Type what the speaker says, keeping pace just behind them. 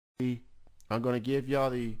I'm going to give y'all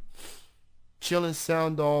the Chillin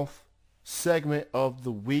Sound Off segment of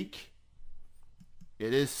the week.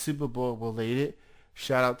 It is Super Bowl related.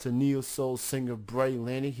 Shout out to neo soul singer Bray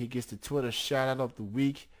Lenny. He gets the Twitter shout out of the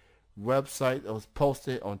week. Website that was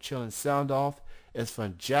posted on Chillin Sound Off is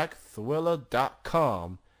from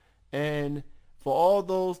jackthriller.com. And for all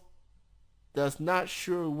those that's not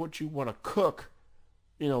sure what you want to cook,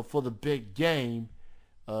 for the big game,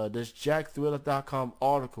 this jackthriller.com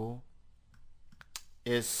article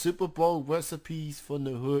is Super Bowl recipes from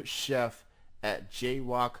the hood chef at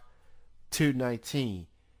JWalk 219.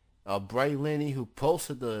 Bray Lenny, who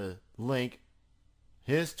posted the link,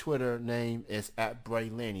 his Twitter name is at Bray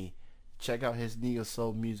Lenny. Check out his neo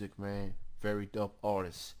soul music, man. Very dope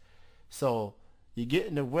artist. So you're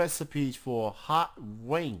getting the recipes for hot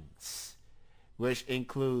wings, which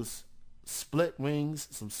includes split wings,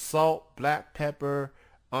 some salt, black pepper,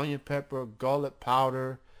 onion pepper, garlic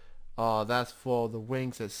powder. That's for the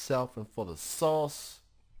wings itself, and for the sauce,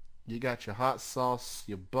 you got your hot sauce,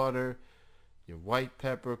 your butter, your white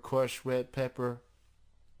pepper, crushed red pepper,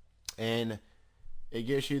 and it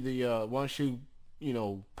gives you the once you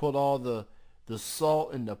put all the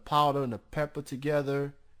salt and the powder and the pepper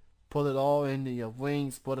together, put it all in the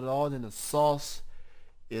wings, put it all in the sauce.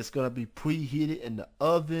 It's gonna be preheated in the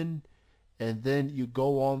oven, and then you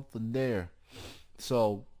go on from there.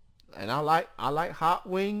 So, and I like hot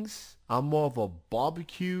wings. I'm more of a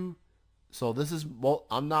barbecue. So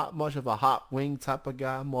I'm not much of a hot wing type of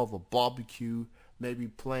guy. I'm more of a barbecue, maybe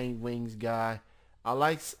plain wings guy. I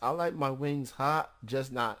like my wings hot,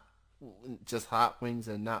 just hot wings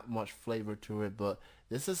and not much flavor to it. But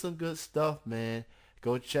this is some good stuff, man.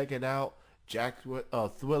 Go check it out.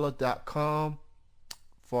 jackthriller.com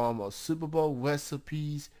from Super Bowl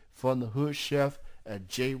recipes from the hood chef at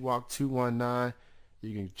JWalk 219.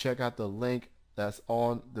 You can check out the link that's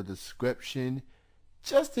on the description,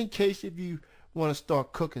 just in case if you want to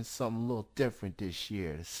start cooking something a little different this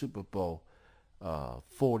year, the Super Bowl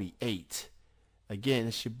 48. Again,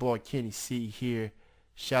 it's your boy Kenny C here.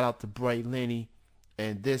 Shout out to Bray Lenny,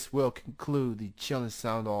 and this will conclude the Chillin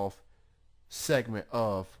Sound Off segment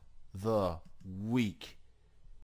of the week.